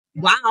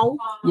Wow.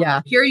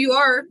 Yeah. Here you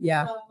are.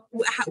 Yeah.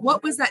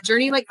 What was that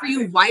journey like for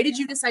you? Why did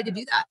you decide to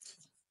do that?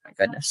 My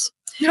goodness.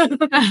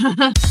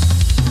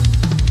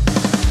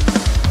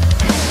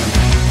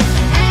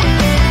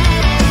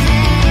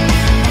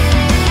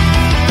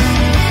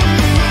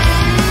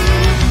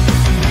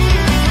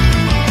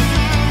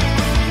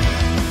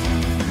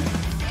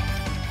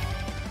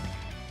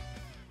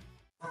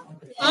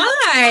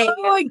 Hi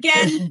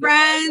again,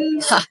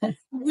 friends.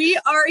 We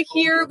are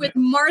here with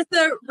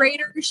Martha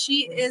Rader.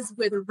 She is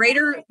with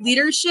Rader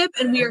Leadership,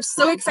 and we are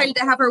so excited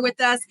to have her with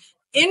us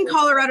in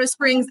Colorado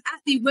Springs at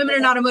the Women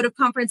in Automotive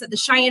Conference at the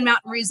Cheyenne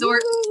Mountain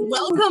Resort.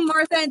 Welcome,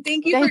 Martha, and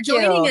thank you for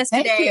joining us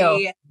today.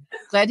 Thank you.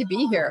 Glad to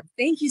be here.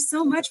 Thank you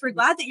so much. We're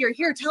glad that you're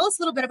here. Tell us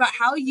a little bit about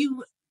how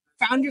you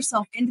found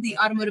yourself into the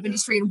automotive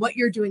industry and what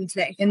you're doing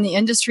today. In the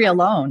industry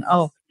alone.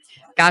 Oh,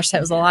 gosh,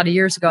 that was a lot of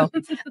years ago.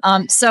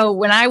 So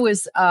when I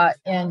was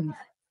in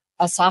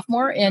a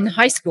sophomore in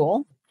high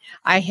school,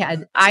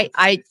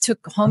 I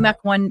took home ec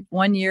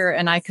one year,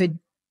 and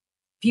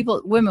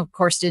women of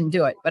course didn't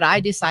do it, but I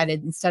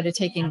decided instead of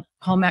taking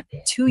home ec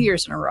 2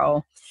 years in a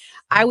row,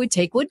 I would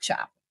take wood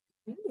shop.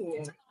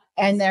 Ooh.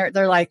 And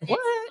they're like, what?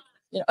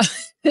 You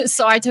know,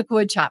 so I took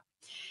wood shop,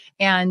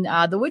 and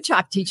the wood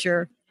shop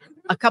teacher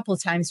a couple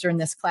of times during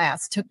this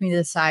class took me to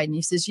the side and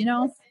he says, you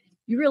know,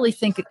 you really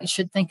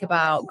should think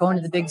about going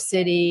to the big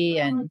city,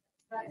 and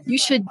you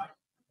should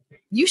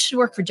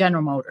work for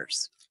General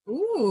Motors.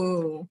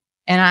 Ooh.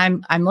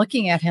 And I'm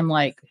looking at him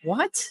like,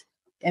 what?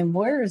 And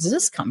where is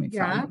this coming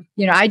from?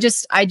 You know, I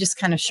just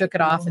kind of shook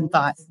it off and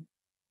thought,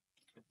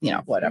 you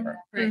know, whatever.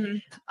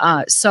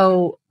 Mm-hmm.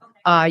 So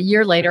a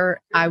year later,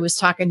 I was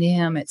talking to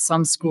him at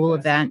some school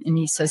event, and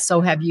he says,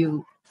 so have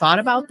you thought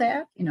about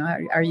that? You know,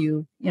 are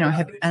you, you know,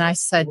 and I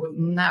said,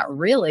 not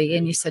really.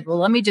 And he said, well,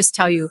 let me just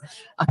tell you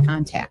a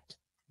contact.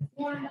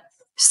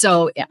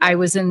 So I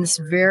was in this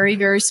very,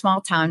 very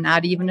small town,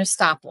 not even a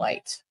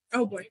stoplight.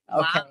 Oh boy.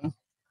 Okay. Wow.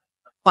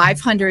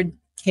 500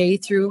 K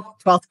through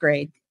 12th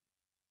grade.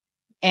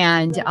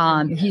 And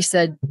he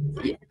said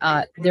it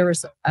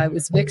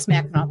was Vic's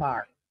Mackinac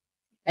Bar,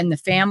 and the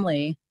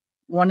family,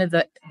 one of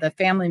the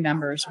family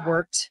members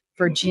worked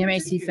for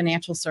GMAC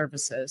Financial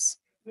Services,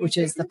 which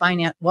is the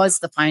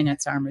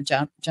finance arm of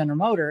General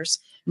Motors,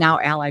 now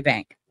Ally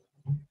Bank.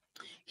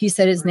 He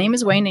said his name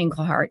is Wayne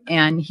Englehart,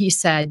 and he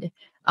said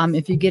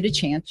if you get a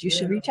chance, you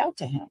should reach out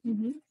to him.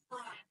 Mm-hmm.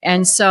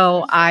 And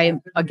so I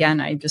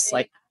just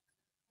like,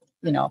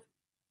 you know,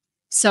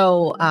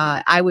 so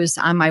I was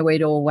on my way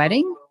to a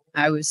wedding.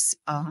 I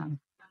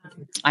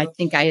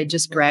think I had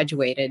just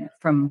graduated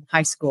from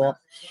high school,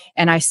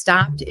 and I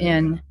stopped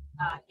in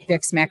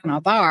Vic's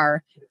Mackinac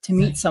Bar to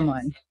meet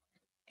someone.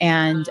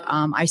 And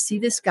I see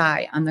this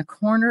guy on the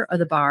corner of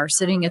the bar,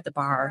 sitting at the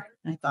bar.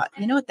 And I thought,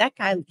 you know what, that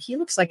guy, he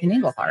looks like an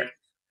Englehart,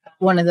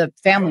 one of the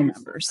family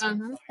members.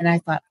 Uh-huh. And I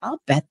thought,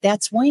 I'll bet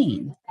that's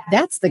Wayne.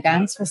 That's the guy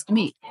I'm supposed to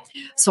meet.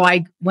 So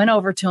I went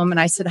over to him and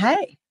I said,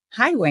 hi,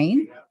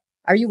 Wayne.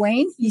 Are you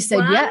Wayne? He said,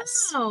 wow.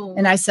 Yes.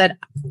 And I said,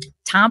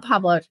 Tom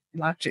Pavlovich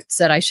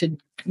said I should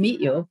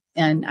meet you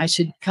and I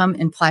should come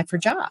and apply for a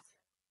job.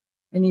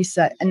 And he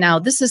said, and now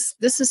this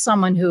is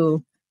someone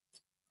who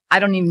I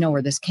don't even know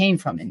where this came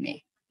from in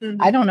me.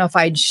 Mm-hmm. I don't know if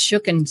I'd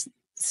shooken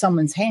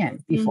someone's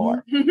hand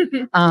before.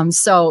 Mm-hmm.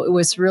 So it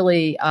was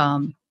really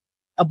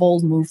a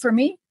bold move for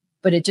me,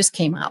 but it just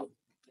came out.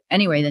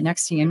 Anyway, the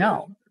next thing you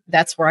know,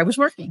 that's where I was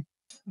working.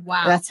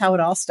 Wow. That's how it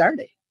all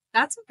started.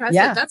 That's impressive.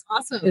 Yeah. That's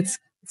awesome.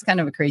 It's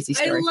kind of a crazy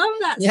story. I love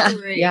that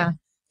story. Yeah.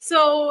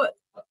 So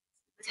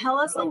tell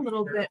us a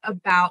little bit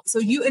about, so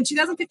you, in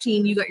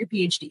 2015, you got your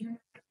Ph.D.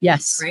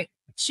 Yes. Right?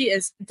 She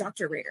is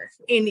Dr. Rader.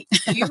 And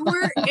you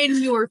were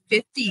in your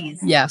 50s.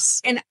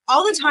 Yes. And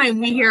all the time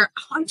we hear,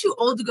 I'm too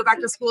old to go back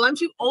to school. I'm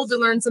too old to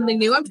learn something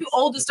new. I'm too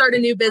old to start a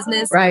new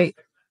business. Right.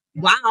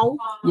 Wow.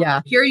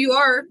 Yeah. Here you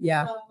are.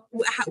 Yeah.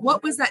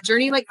 What was that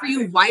journey like for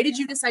you? Why did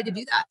you decide to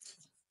do that?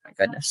 My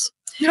goodness.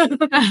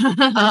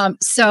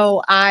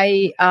 So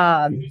I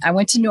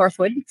went to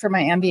Northwood for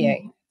my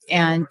MBA,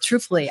 and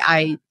truthfully,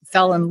 I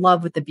fell in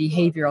love with the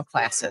behavioral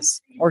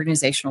classes,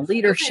 organizational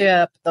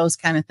leadership, those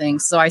kind of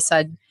things. So I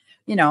said,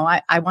 you know,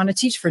 I want to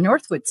teach for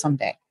Northwood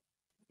someday.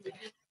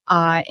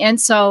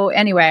 And so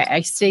anyway,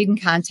 I stayed in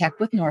contact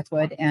with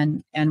Northwood,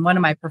 and one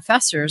of my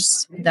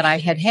professors that I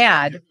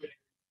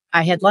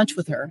had lunch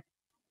with her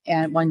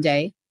and one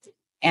day.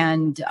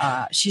 And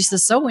she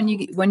says, so when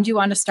do you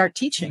want to start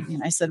teaching?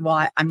 And I said,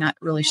 well, I'm not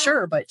really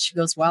sure. But she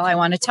goes, well, I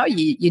want to tell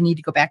you, you need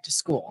to go back to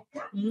school.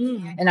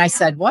 And I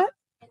said, what?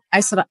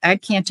 I said, I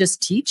can't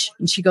just teach.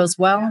 And she goes,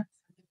 well,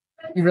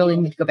 you really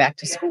need to go back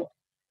to school.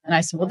 And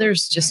I said, well,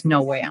 there's just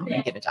no way I'm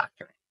going to get a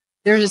doctorate.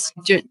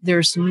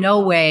 There's no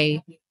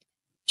way.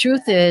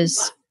 Truth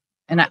is,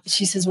 and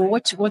she says, well,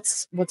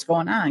 what's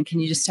going on? Can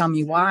you just tell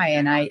me why?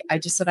 And I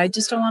just said, I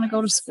just don't want to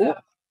go to school.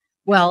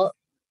 Well,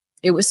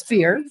 it was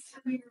fear.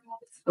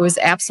 It was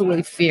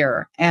absolutely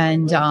fear.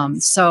 And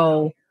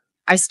so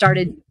I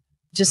started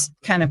just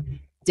kind of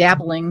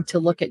dabbling to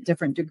look at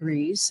different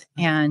degrees.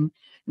 And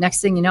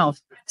next thing you know,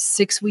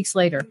 6 weeks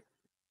later,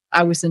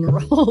 I was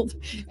enrolled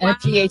in a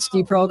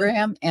PhD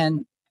program.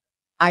 And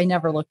I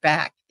never looked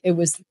back. It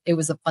was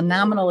a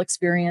phenomenal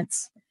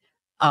experience.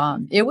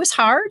 It was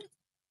hard,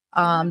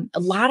 a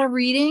lot of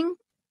reading,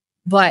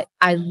 but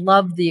I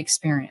loved the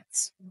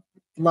experience.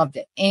 Loved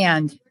it.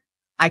 And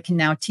I can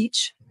now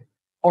teach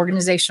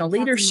organizational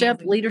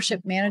leadership,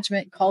 leadership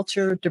management,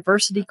 culture,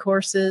 diversity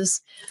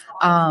courses.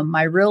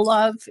 My real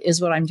love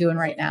is what I'm doing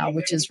right now,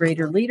 which is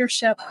Rader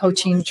Leadership,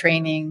 coaching,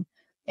 training,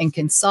 and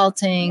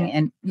consulting.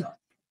 And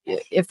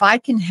if I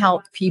can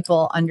help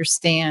people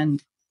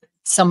understand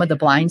some of the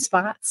blind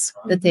spots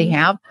that they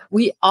have,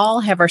 we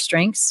all have our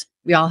strengths.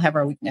 We all have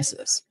our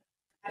weaknesses.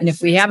 And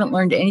if we haven't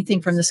learned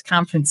anything from this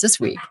conference this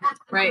week,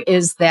 right,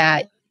 is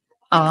that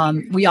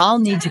we all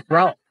need to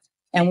grow.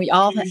 And we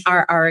all,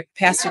 our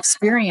past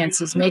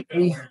experiences make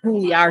who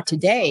we are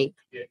today,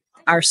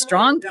 our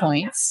strong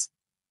points,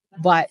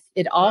 but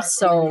it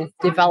also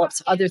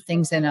develops other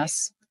things in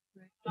us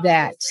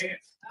that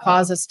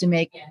cause us to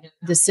make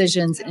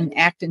decisions and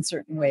act in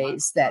certain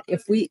ways that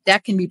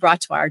that can be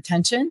brought to our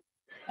attention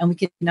and we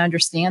can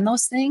understand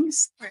those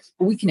things,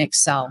 we can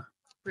excel.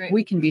 Right.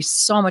 We can be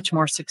so much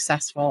more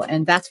successful.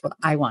 And that's what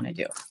I want to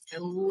do. I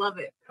love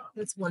it.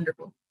 That's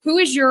wonderful. Who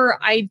is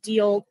your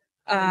ideal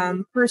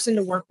person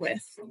to work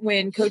with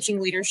when coaching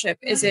leadership?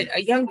 Is it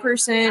a young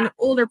person,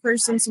 older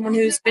person, someone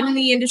who's been in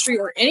the industry,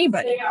 or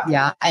anybody?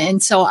 Yeah.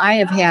 And so I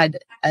have had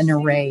an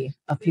array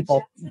of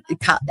people.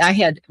 I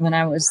had, when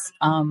I was,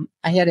 I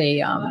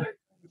had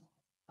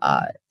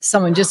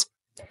someone just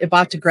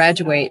about to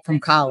graduate from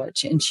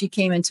college, and she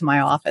came into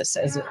my office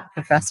as a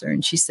professor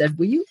and she said,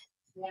 will you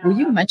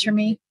mentor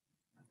me?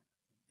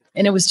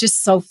 And it was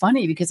just so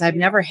funny because I've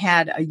never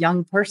had a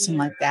young person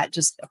like that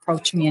just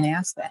approach me and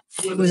ask that.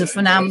 It was a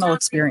phenomenal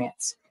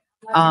experience.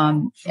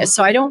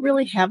 So I don't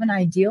really have an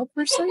ideal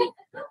person.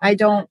 I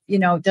don't,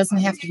 it doesn't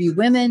have to be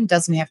women,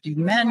 doesn't have to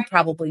be men,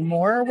 probably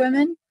more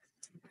women.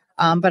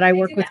 But I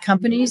work with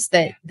companies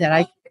that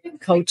I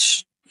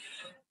coach,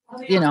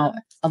 a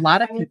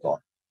lot of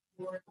people.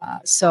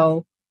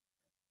 So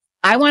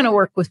I want to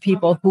work with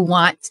people who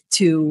want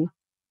to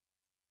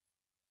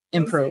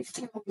improve.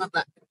 Love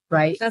that.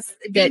 Right?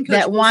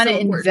 That want to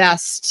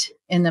invest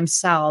in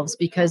themselves,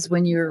 because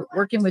when you're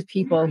working with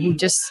people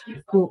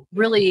who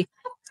really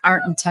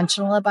aren't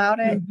intentional about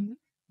it,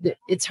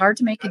 it's hard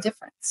to make a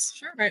difference.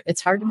 Sure. Right.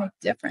 It's hard to make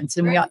a difference.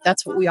 And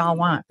that's what we all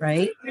want,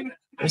 right?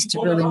 Is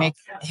to really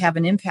have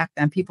an impact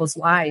on people's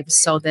lives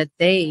so that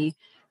they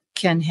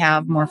can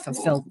have more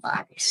fulfilled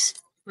lives.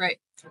 Right.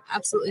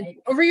 Absolutely.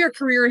 Over your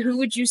career, who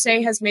would you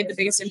say has made the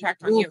biggest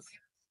impact on you?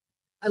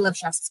 I love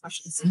Shasta's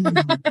questions.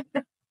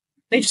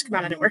 They just come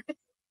out of nowhere.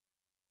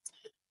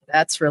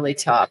 That's really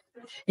tough.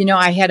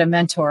 I had a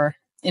mentor,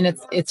 and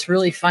it's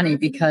really funny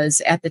because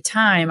at the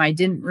time I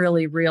didn't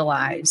really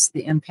realize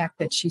the impact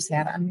that she's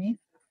had on me.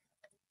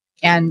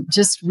 And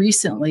just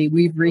recently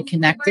we've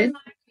reconnected,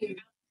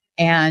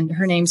 and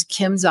her name's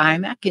Kim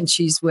Zymek, and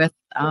she's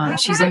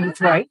in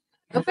Detroit.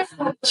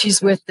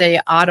 She's with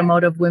the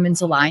Automotive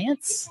Women's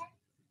Alliance.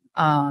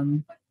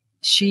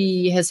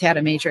 She has had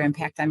a major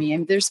impact on me.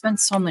 And there's been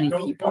so many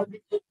people,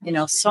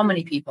 so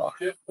many people.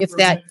 If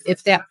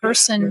that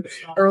person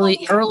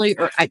early,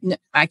 or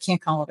I can't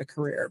call it a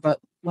career, but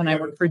when I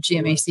worked for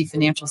GMAC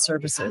Financial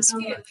Services,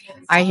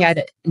 I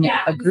had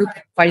a group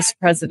vice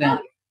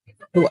president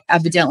who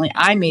evidently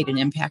I made an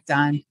impact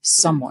on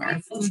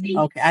somewhere.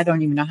 Okay. I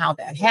don't even know how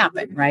that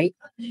happened. Right.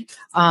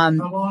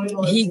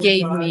 He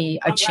gave me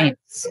a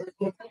chance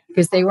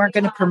because they weren't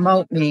going to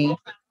promote me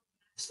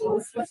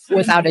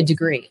without a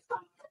degree.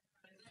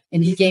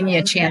 And he gave me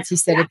a chance. He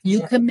said, if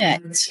you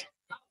commit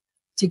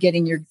to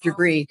getting your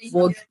degree,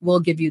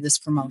 we'll give you this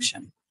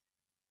promotion.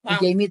 Wow.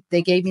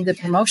 They gave me the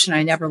promotion.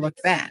 I never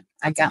looked back.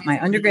 I got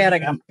my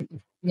undergrad.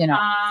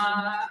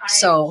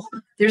 So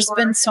there's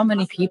been so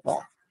many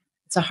people.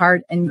 It's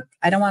and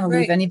I don't want to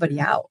leave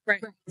anybody out.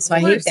 Right. So I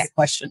hate that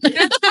question.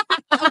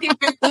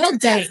 All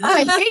day.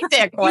 I hate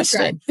that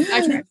question.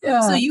 I tried.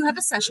 Yeah. So you have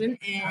a session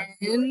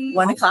in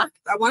 1 o'clock.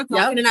 At 1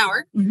 o'clock in an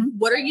hour. Mm-hmm.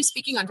 What are you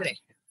speaking on today?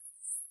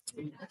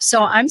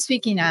 So I'm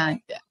speaking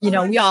on,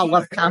 we all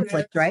love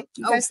conflict, right?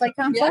 You guys like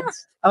conflict? Yeah.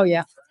 Oh,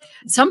 yeah.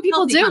 Some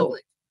people do.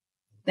 Conflict.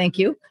 Thank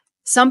you.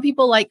 Some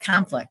people like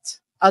conflict.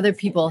 Other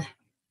people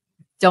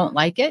don't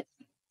like it.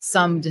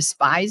 Some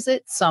despise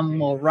it. Some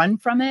will run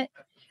from it.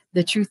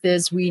 The truth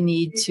is we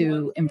need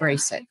to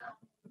embrace it.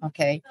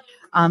 Okay.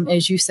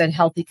 As you said,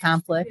 healthy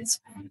conflict.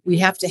 We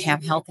have to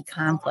have healthy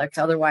conflict.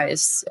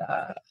 Otherwise,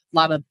 a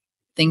lot of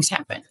things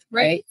happen,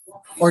 right?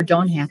 Or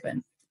don't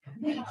happen.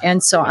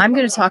 And so I'm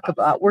going to talk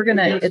about,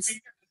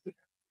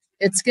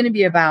 it's going to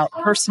be about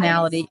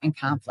personality and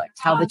conflict,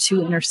 how the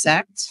two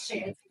intersect,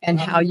 and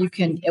how you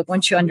can,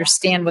 once you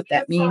understand what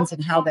that means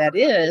and how that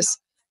is,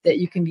 that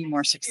you can be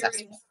more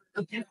successful.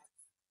 Okay.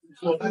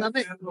 I love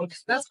it.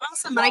 That's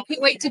awesome. And I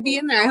can't wait to be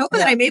in there. I hope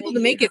that I'm able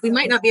to make it. We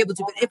might not be able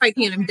to, but if I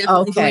can, I'm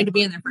definitely going to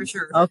be in there for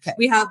sure. Okay.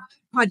 We have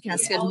podcasts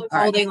scheduled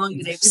all day long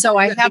today. So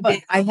I have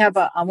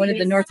one of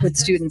the Northwood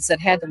students that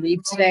had to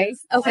leave today.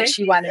 Okay.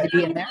 She wanted to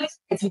be in there.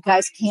 If you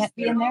guys can't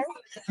be in there,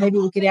 maybe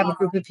we could have a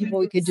group of people.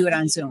 We could do it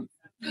on Zoom.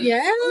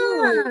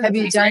 Yeah. Have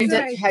you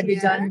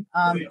done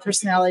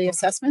personality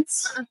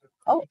assessments?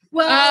 Oh,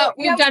 Well,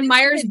 we've done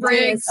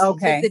Myers-Briggs.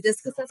 Okay. The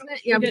DISC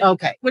assessment. Yeah.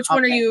 Okay. Which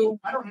one are you?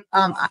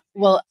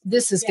 Well,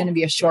 this is going to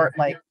be a short,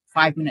 like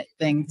 5-minute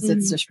thing because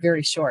it's just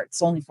very short.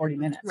 It's only 40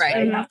 minutes.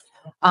 Right.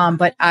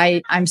 But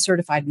I'm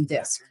certified in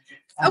DISC.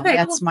 Okay.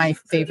 That's my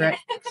favorite.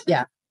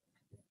 Yeah.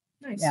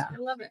 Nice. Yeah. I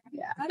love it.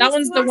 Yeah. That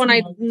one's the one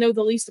I know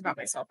the least about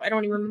myself. I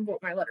don't even remember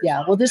what my letters.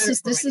 Yeah. Well, this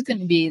is going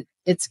to be.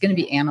 It's going to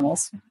be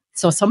animals.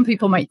 So some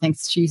people might think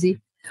it's cheesy,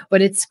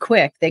 but it's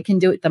quick. They can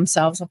do it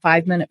themselves. A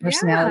 5-minute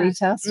personality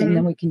test, and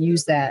then we can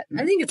use that.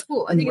 I think it's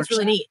cool. I think it's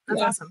really neat.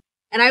 That's awesome.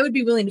 And I would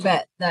be willing to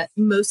bet that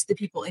most of the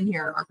people in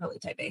here are probably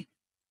type A.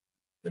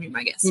 Would be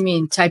my guess. You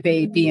mean type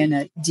A being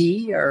a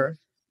D or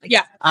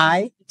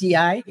I?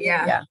 DI?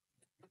 Yeah.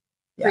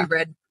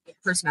 Pre-bred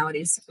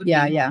personalities. Would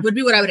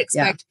be what I would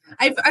expect.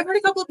 Yeah. I've heard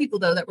a couple of people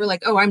though that were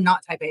like, "Oh, I'm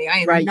not type A. I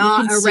am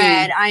not a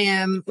red. I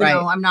am, you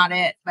know, I'm not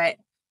it." But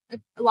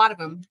a lot of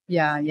them.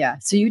 Yeah.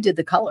 So you did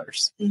the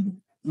colors.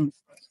 Mm-hmm.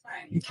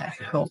 Okay,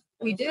 cool.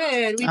 We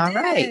did.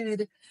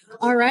 Right.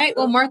 All right.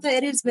 Well, Martha,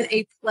 it has been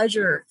a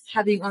pleasure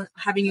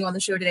having you on the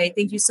show today.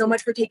 Thank you so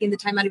much for taking the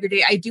time out of your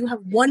day. I do have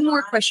one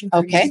more question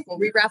for you before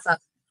we wrap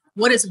up.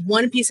 What is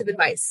one piece of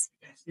advice?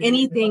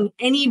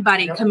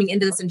 Anybody coming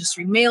into this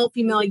industry, male,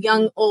 female,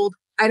 young, old,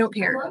 I don't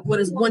care. What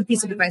is one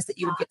piece of advice that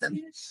you would give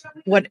them?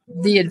 What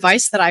the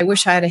advice that I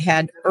wish I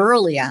had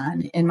early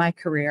on in my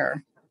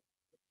career,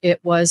 it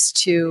was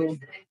to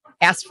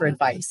ask for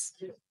advice.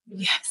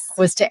 Yes.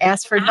 Was to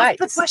ask for advice.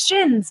 Ask the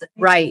questions.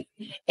 Right.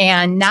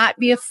 And not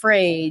be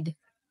afraid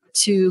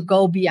to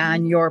go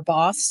beyond your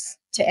boss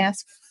to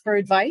ask for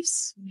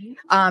advice.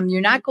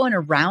 You're not going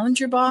around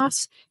your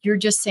boss. You're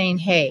just saying,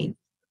 hey,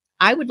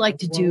 I would like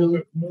to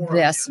do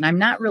this, and I'm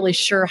not really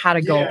sure how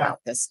to go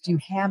about this. Do you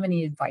have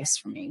any advice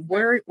for me?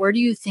 Where do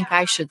you think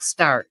I should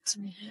start?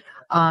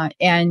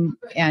 And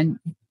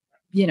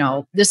you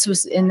know, this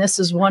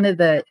is one of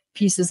the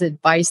pieces of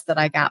advice that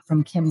I got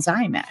from Kim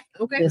Zymek,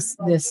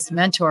 this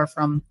mentor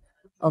from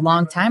a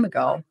long time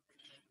ago.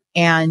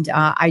 And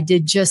I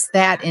did just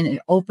that, and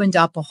it opened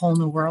up a whole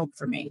new world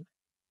for me.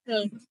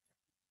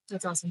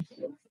 That's awesome.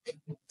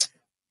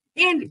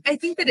 And I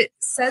think that it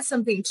says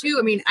something too.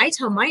 I mean, I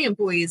tell my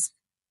employees,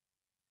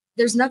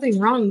 there's nothing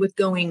wrong with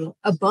going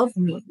above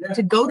me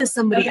to go to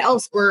somebody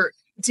else or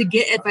to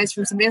get advice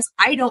from somebody else.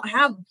 I don't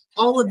have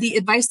all of the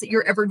advice that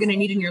you're ever going to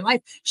need in your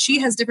life. She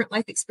has different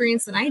life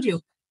experience than I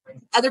do.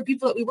 Other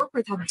people that we work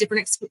with have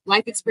different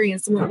life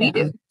experience than what we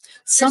do.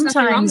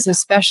 Sometimes,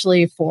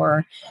 especially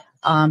for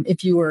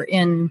if you were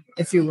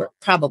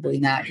probably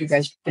not, you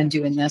guys have been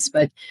doing this,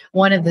 but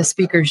one of the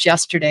speakers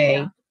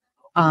yesterday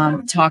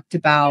talked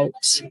about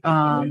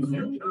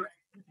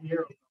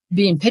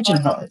being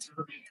pigeonholed.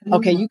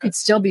 Okay, you could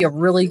still be a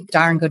really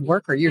darn good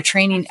worker. You're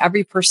training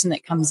every person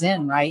that comes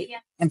in, right?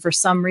 And for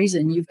some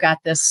reason, you've got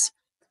this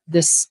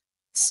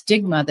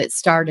stigma that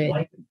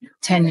started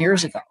 10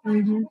 years ago.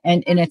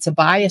 And it's a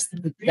bias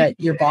that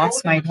your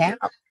boss might have.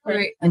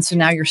 Right. And so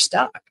now you're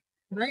stuck.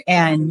 Right.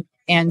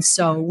 And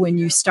so when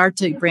you start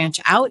to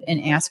branch out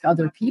and ask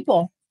other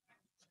people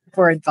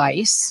for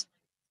advice,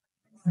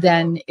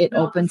 then it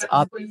opens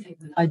up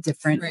a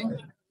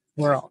different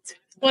world.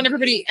 Well, and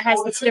everybody has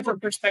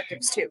different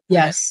perspectives too.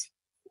 Yes.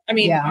 I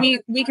mean,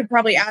 we could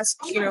probably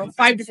ask,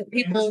 5 different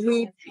people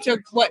who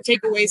took what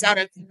takeaways out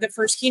of the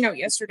first keynote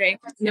yesterday,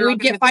 and we'd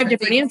get 5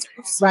 different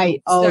answers.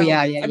 Right. Oh, so,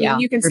 yeah. I mean,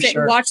 you can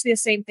watch the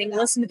same thing,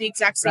 listen to the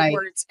exact same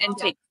words, and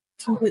take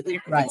completely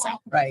different things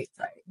out. Right.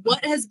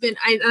 What has been,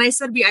 I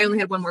said I only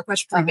had one more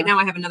question for you, but now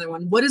I have another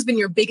one. What has been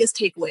your biggest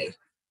takeaway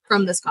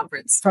from this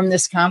conference?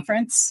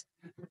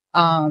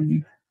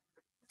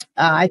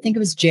 I think it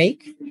was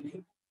Jake.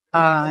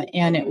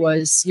 And it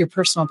was your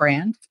personal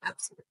brand.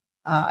 Absolutely.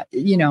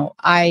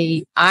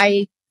 I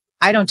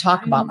don't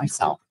talk about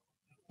myself.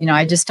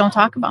 I just don't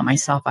talk about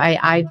myself.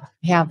 I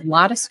have a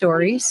lot of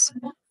stories.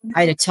 I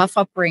had a tough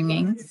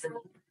upbringing.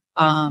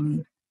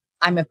 I'm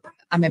a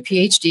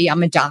Ph.D.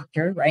 I'm a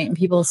doctor, right? And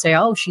people say,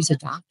 "Oh, she's a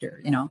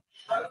doctor,"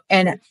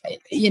 and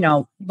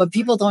but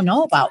people don't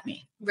know about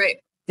me. Right.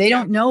 They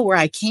don't know where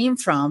I came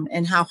from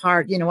and how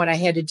hard, what I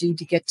had to do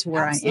to get to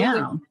where I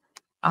am.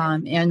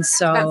 And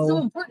so, that's so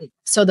important.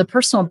 So the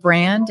personal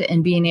brand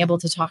and being able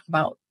to talk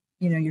about,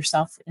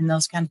 yourself and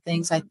those kind of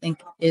things, I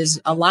think is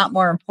a lot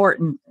more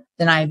important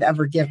than I've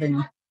ever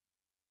given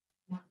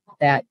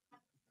that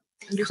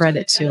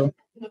credit to.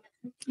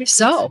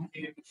 So,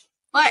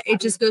 but it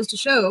just goes to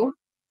show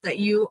that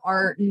you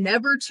are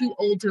never too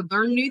old to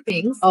learn new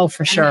things. Oh,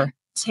 for sure.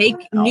 Take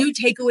new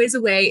takeaways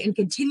away and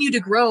continue to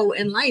grow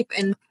in life.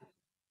 And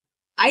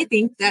I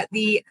think that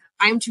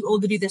I'm too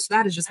old to do this,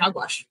 that is just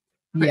hogwash.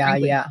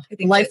 Yeah.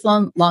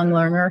 Lifelong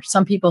learner.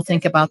 Some people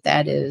think about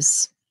that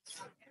as,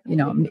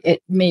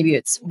 maybe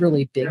it's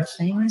really big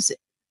things.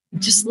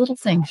 Just little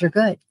things are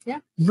good. Yeah.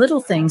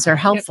 Little things are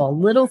helpful.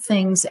 Yep. Little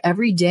things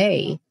every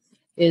day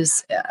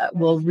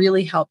will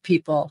really help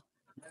people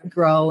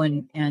grow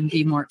and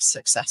be more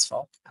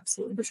successful.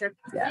 Absolutely. For sure.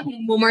 Yeah.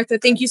 Well, Martha,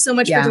 thank you so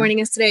much for joining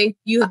us today.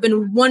 You have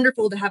been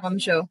wonderful to have on the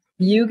show.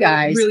 You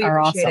guys really are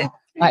appreciate awesome.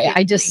 It.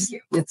 I just,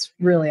 it's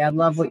really, I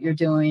love what you're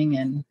doing,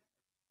 and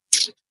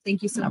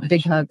Thank you so much.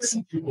 big hugs.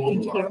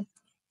 Thank you.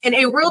 In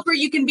a world where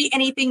you can be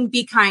anything,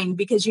 be kind,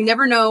 because you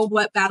never know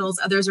what battles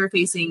others are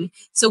facing.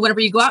 So whenever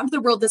you go out into the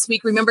world this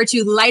week, remember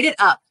to light it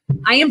up.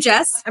 I am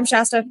Jess. I'm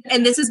Shasta.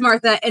 And this is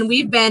Martha. And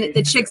we've been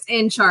the Chicks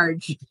in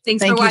Charge.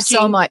 Thanks for watching. Thank you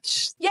so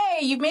much.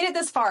 Yay, you've made it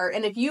this far.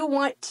 And if you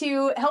want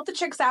to help the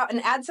chicks out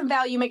and add some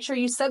value, make sure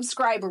you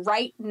subscribe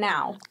right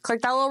now.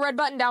 Click that little red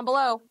button down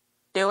below.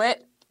 Do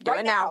it. Do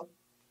it now.